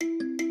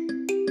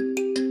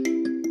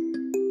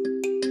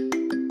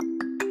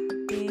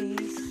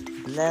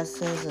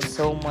Blessings and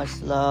so much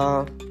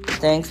love.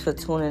 Thanks for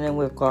tuning in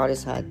with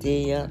Goddess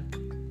Idea.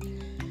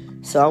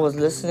 So I was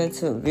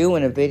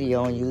viewing a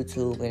video on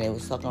YouTube, and it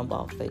was talking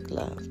about fake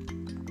love.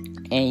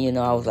 And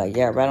I was like,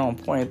 yeah, right on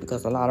point,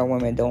 because a lot of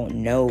women don't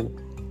know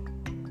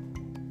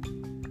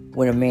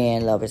when a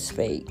man love is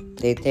fake.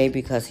 They think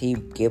because he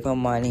give her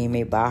money, he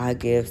may buy her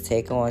gifts,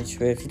 take her on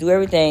trips, do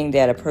everything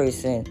that a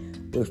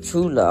person with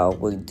true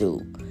love would do.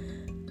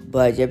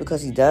 But just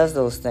because he does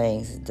those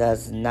things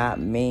does not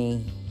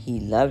mean he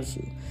loves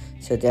you.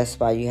 So that's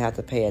why you have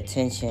to pay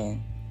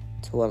attention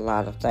to a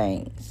lot of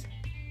things.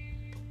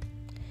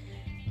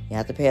 You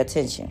have to pay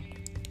attention.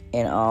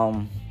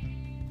 And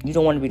you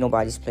don't want to be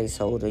nobody's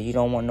placeholder. You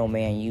don't want no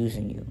man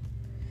using you.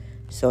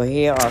 So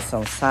here are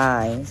some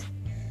signs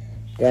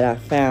that I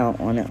found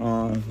on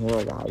the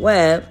World Wide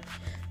Web.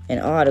 An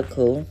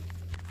article.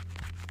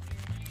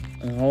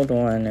 And hold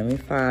on, let me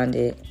find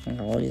it.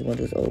 All these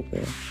windows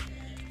open.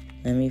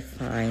 Let me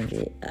find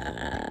it.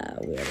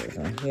 Where it is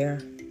on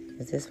here.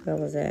 Is this where I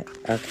was at?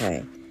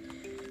 Okay.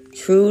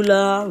 True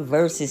love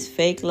versus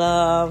fake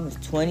love.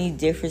 20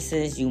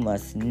 differences you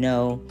must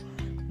know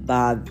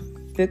by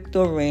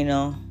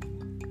Victorina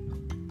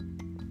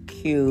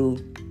Q.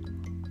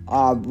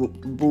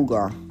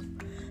 Booger.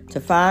 To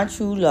find a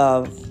true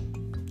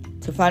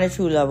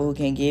lover who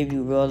can give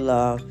you real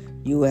love,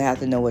 you will have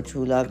to know what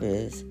true love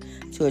is.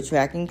 To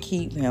attract and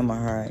keep him or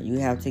her, you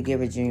have to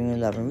give a genuine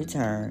love in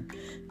return.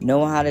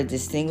 Knowing how to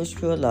distinguish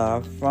true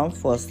love from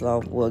false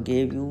love will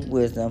give you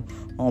wisdom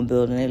on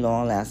building a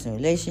long-lasting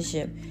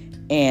relationship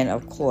and,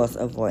 of course,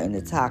 avoiding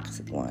the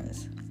toxic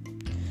ones.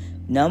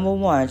 Number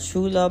 1,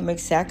 true love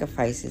makes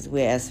sacrifices,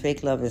 whereas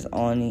fake love is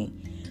only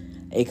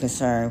a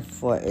concern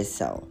for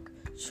itself.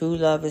 True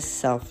love is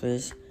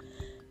selfish.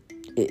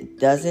 It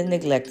doesn't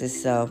neglect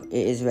itself. It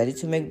is ready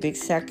to make big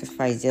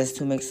sacrifices just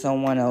to make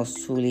someone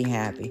else truly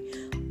happy.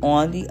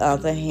 On the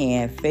other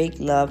hand, fake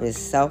love is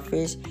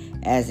selfish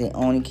as it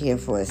only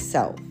cares for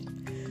itself.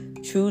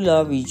 True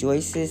love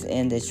rejoices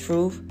in the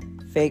truth.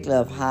 Fake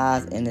love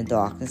hides in the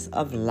darkness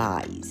of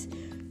lies.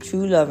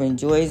 True love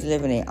enjoys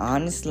living an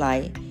honest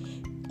life.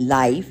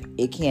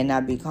 It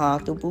cannot be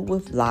comfortable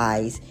with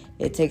lies.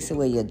 It takes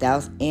away your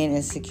doubts and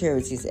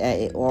insecurities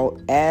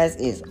as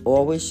it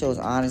always shows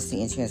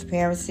honesty and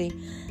transparency.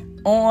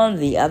 On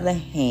the other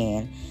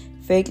hand,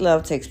 fake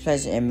love takes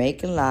pleasure in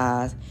making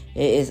lies.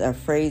 It is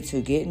afraid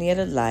to get near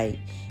the light.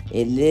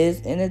 It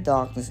lives in the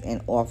darkness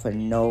and offers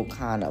no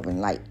kind of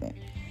enlightenment.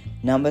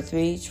 Number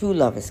 3, true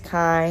love is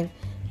kind.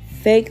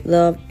 Fake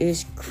love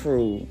is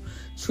cruel.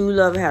 True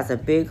love has a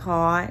big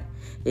heart.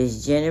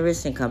 It's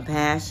generous and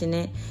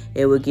compassionate.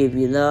 It will give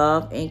you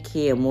love and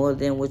care more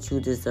than what you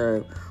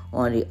deserve.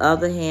 On the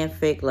other hand,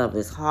 fake love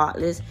is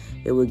heartless.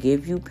 It will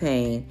give you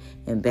pain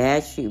and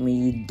bad treatment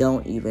you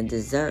don't even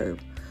deserve.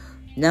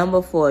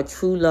 Number 4,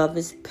 true love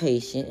is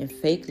patient and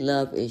fake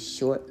love is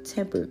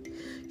short-tempered.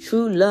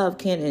 True love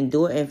can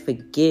endure and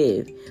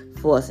forgive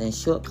faults and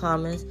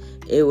shortcomings.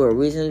 It will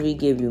reasonably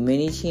give you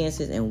many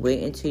chances and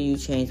wait until you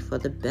change for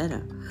the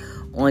better.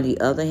 On the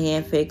other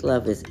hand, fake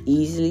love is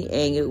easily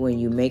angered when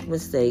you make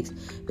mistakes.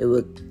 It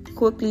will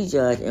quickly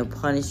judge and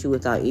punish you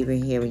without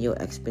even hearing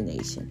your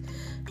explanation.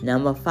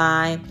 Number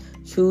 5,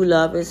 true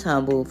love is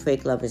humble.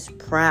 Fake love is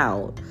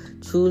proud.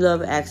 True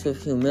love acts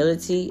with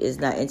humility, is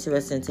not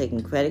interested in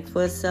taking credit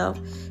for itself.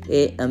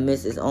 It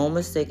admits its own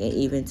mistake and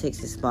even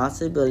takes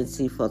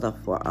responsibility for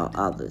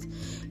others.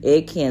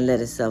 It can let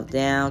itself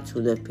down to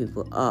lift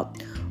people up.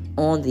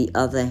 On the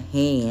other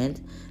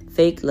hand,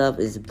 fake love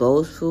is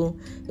boastful.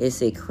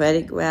 It's a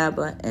credit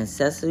grabber,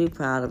 excessively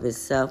proud of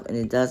itself, and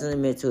it doesn't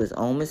admit to its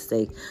own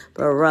mistakes,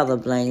 but rather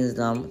blames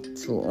them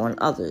on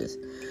others.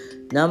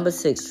 Number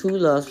 6, true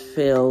love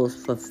feels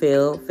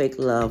fulfilled. Fake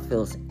love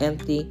feels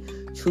empty.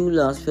 True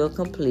love feels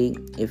complete.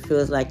 It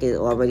feels like it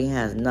already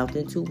has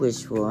nothing to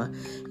wish for.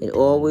 It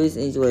always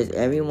enjoys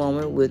every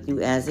moment with you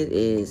as it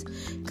is.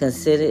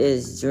 Consider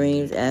its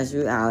dreams as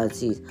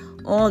realities.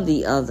 On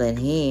the other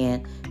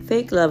hand,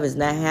 fake love is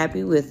not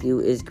happy with you.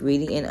 It's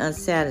greedy and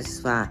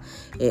unsatisfied.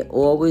 It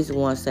always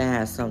wants to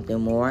have something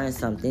more and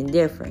something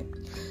different.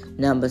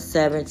 Number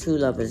 7, true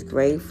love is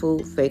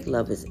grateful. Fake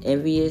love is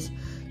envious.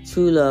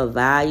 True love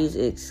values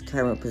its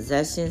current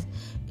possessions.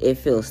 It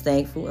feels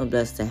thankful and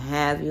blessed to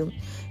have you.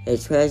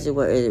 It treasures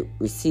what it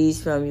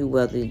receives from you,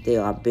 whether they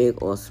are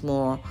big or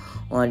small.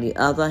 On the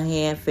other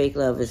hand, fake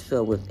love is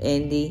filled with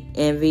envy.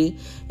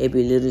 It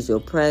belittles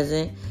your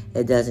present.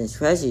 It doesn't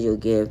treasure your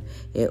gift.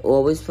 It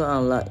always feels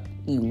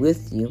unlucky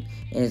with you,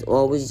 and is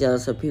always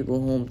jealous of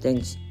people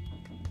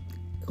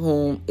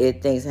whom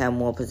it thinks have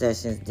more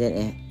possessions than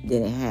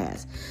it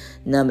has.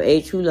 Number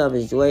 8, true love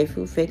is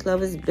joyful. Fake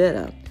love is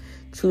bitter.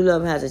 True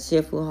love has a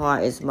cheerful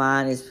heart. Its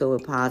mind is filled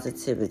with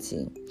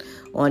positivity.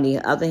 On the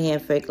other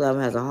hand, fake love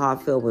has a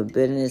heart filled with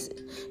bitterness.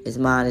 Its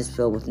mind is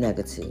filled with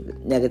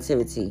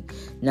negativity.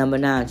 Number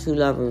 9, true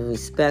love is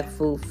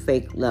respectful.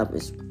 Fake love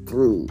is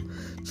through.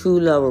 True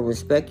love will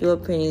respect your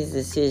opinions,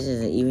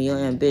 decisions, and even your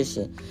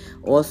ambition.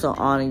 Also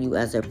honor you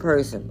as a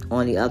person.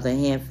 On the other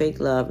hand, fake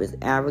love is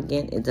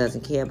arrogant. It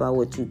doesn't care about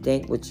what you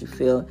think, what you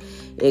feel.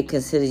 It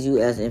considers you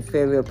as an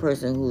inferior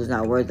person who is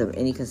not worthy of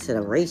any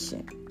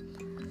consideration.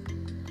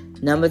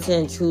 Number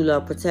 10, true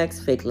love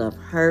protects. Fake love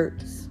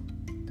hurts.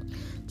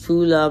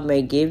 True love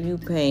may give you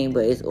pain,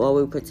 but it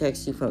always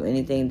protects you from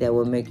anything that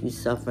will make you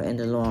suffer in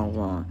the long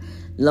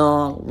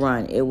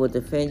run. It will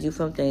defend you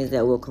from things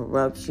that will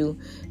corrupt you.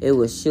 It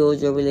will shield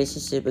your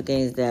relationship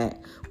against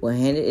that will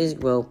hinder its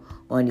growth.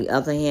 On the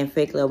other hand,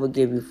 fake love will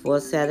give you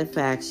false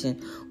satisfaction,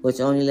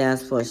 which only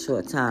lasts for a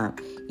short time.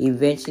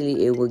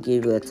 Eventually, it will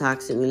give you a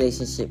toxic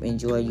relationship,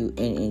 enjoy you,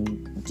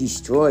 and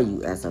destroy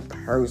you as a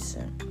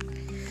person.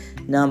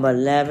 Number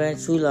 11,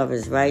 true love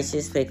is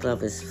righteous. Fake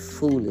love is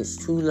foolish.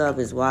 True love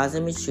is wise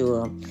and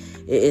mature.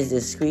 It is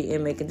discreet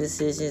in making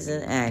decisions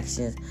and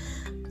actions.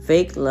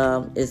 Fake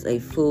love is a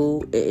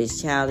fool. It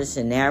is childish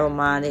and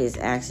narrow-minded. Its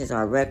actions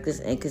are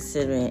reckless,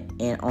 inconsiderate,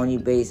 and only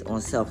based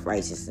on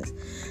self-righteousness.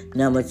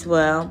 Number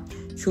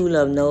 12, true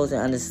love knows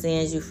and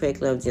understands you.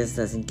 Fake love just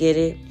doesn't get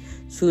it.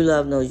 True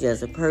love knows you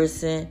as a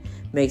person,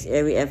 makes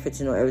every effort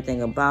to know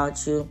everything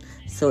about you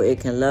so it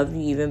can love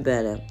you even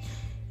better.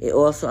 It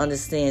also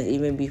understands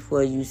even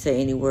before you say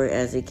any word,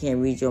 as it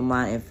can read your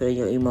mind and feel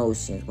your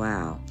emotions.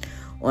 Wow.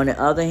 On the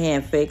other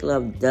hand, fake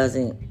love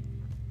doesn't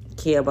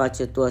care about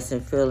your thoughts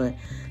and feelings.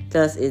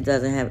 Thus, it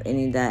doesn't have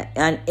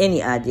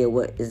any idea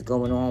what is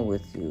going on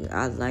with you.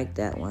 I like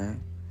that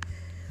one.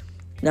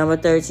 Number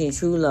 13,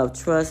 true love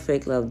trusts.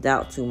 Fake love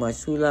doubt too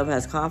much. True love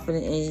has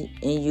confidence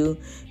in you.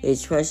 It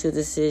trusts your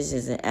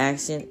decisions and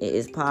action. It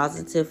is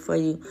positive for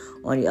you.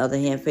 On the other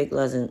hand, fake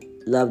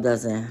love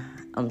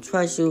doesn't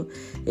trust you.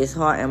 Its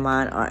heart and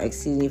mind are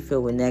exceedingly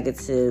filled with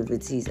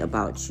negativities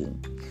about you.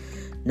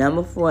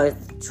 Number 4,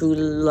 true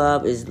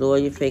love is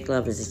loyal. Fake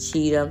love is a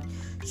cheater.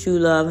 True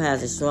love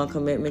has a strong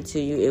commitment to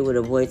you. It would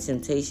avoid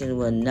temptation and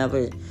will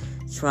never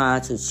try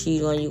to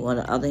cheat on you. On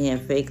the other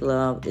hand, fake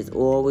love is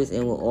always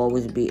and will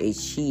always be a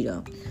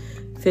cheater.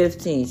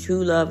 15,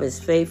 true love is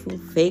faithful.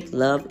 Fake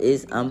love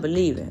is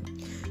unbelieving.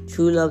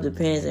 True love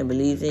depends and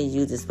believes in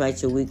you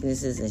despite your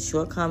weaknesses and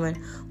shortcomings.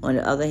 On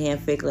the other hand,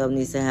 fake love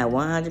needs to have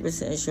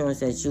 100% assurance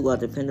that you are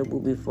dependable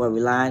before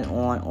relying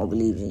on or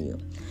believing in you.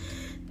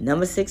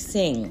 Number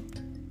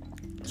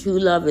 16, true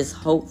love is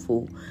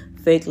hopeful.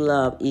 Fake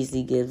love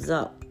easily gives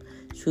up.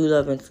 True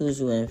love includes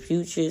you in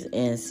futures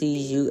and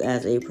sees you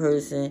as a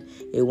person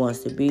it wants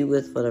to be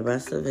with for the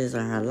rest of his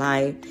or her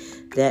life.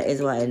 That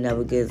is why it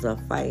never gives up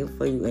fighting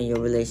for you in your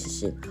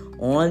relationship.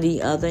 On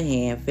the other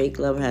hand, fake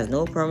love has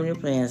no permanent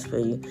plans for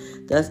you.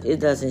 Thus, it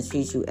doesn't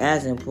treat you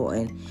as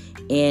important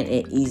and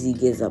it easily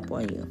gives up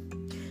on you.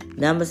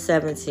 Number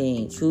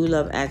 17, true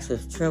love acts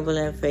with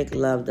trembling. Fake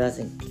love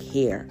doesn't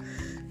care.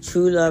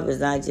 True love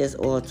is not just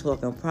all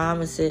talk and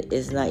promises.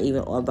 It's not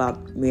even all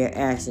about mere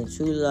action.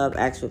 True love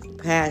acts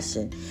with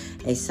passion,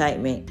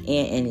 excitement,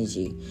 and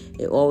energy.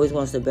 It always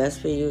wants the best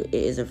for you. It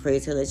is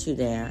afraid to let you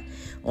down.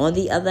 On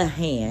the other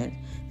hand,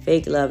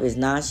 fake love is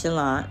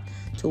nonchalant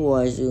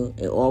towards you.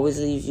 It always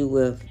leaves you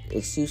with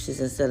excuses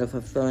instead of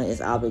fulfilling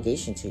its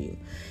obligation to you.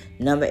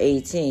 Number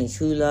 18,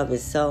 true love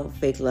is self.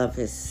 Fake love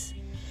is...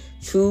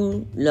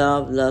 True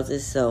love loves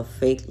itself.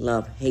 Fake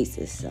love hates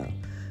itself.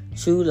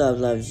 True love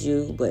loves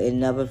you, but it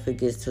never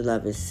forgets to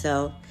love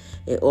itself.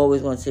 It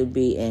always wants to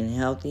be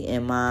healthy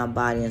in mind,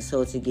 body, and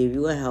soul to give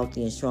you a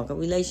healthy and stronger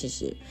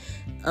relationship.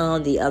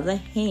 On the other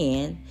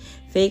hand,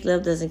 fake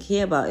love doesn't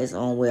care about its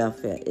own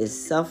welfare. It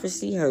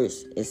selfishly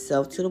hurts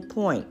itself to the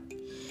point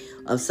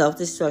of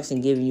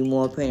self-destruction, giving you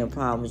more pain and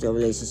problems your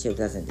relationship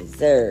doesn't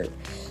deserve.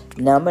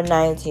 Number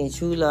 19,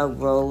 true love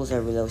grows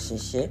a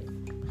relationship.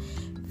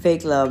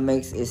 Fake love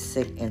makes it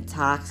sick and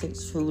toxic.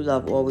 True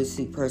love always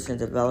seeks personal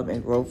development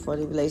and growth for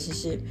the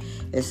relationship.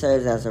 It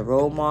serves as a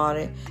role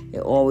model. It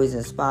always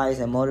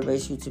inspires and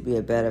motivates you to be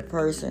a better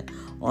person.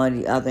 On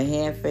the other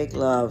hand, fake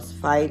love's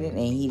fighting and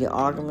heated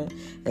argument.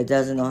 It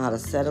doesn't know how to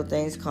settle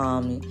things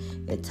calmly.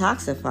 It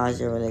toxifies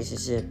your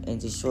relationship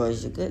and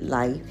destroys your good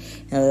life.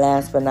 And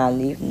last but not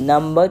least,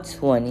 number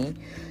 20,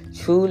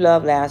 true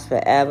love lasts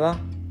forever.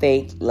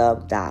 Fake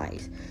love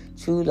dies.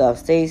 True love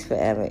stays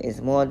forever.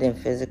 It's more than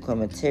physical and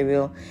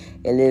material.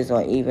 It lives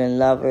on even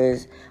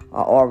lovers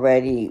are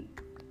already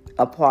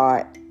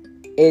apart.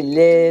 It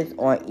lives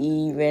on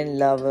even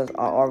lovers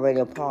are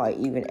already apart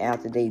even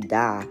after they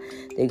die.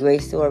 The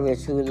great story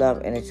of true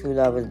love and the true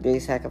lover's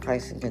big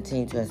sacrifice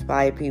continue to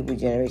inspire people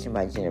generation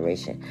by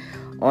generation.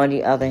 On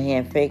the other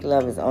hand, fake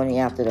love is only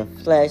after the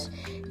flesh.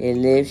 It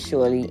lives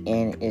shortly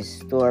and its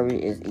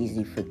story is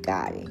easily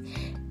forgotten.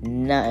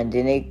 And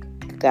then they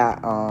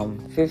got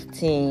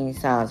 15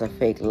 signs of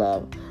fake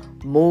love.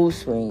 Mood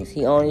swings.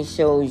 He only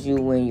shows you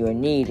when you're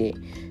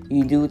needed.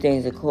 You do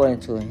things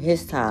according to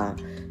his time.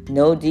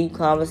 No deep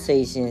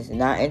conversations.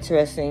 Not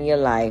interested in your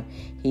life.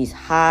 He's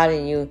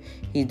hiding you.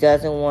 He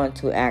doesn't want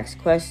to ask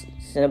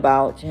questions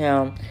about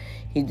him.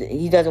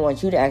 He doesn't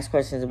want you to ask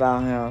questions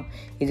about him.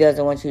 He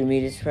doesn't want you to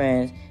meet his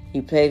friends.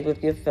 He plays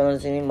with your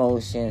feelings and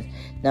emotions.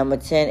 Number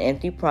 10,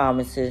 empty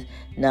promises.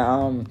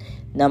 Number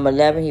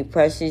 11, he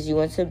pressures you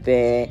into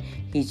bed.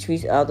 He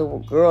treats other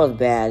girls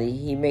badly.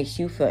 He makes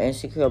you feel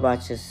insecure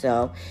about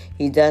yourself.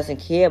 He doesn't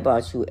care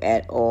about you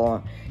at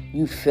all.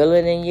 You feel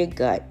it in your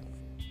gut.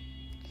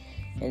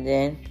 And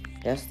then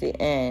that's the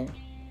end.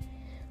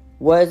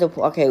 What is the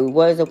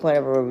point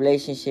of a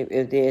relationship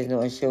if there is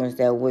no assurance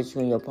that what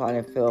you and your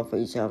partner feel for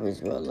each other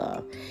is real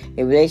love?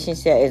 A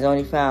relationship is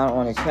only found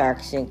on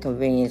attraction,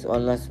 convenience, or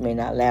lust may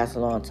not last a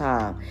long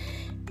time.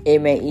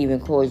 It may even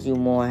cause you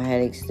more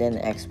headaches than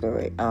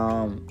inspiration.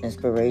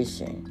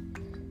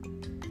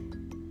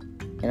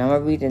 And I'm going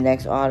to read the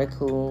next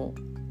article,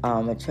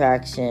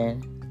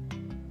 attraction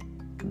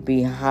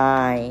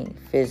behind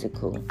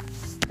physical.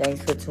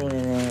 Thanks for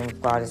tuning in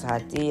with Goddess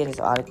Hadia.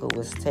 This article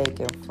was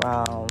taken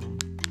from...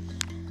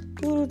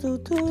 It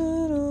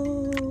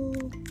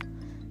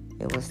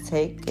was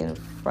taken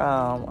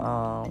from,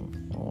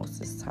 what's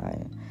this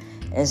title?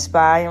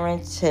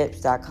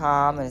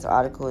 InspiringTips.com, and this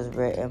article is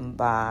written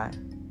by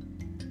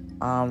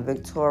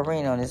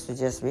Victorino, and this was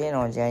just written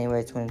on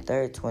January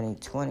 23rd,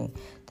 2020.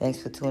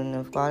 Thanks for tuning in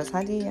with Goddess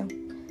Hadia.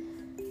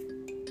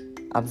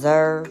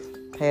 Observe,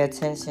 pay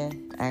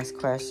attention, ask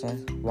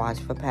questions, watch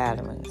for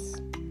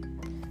patterns.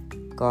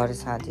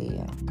 Goddess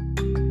Hadia.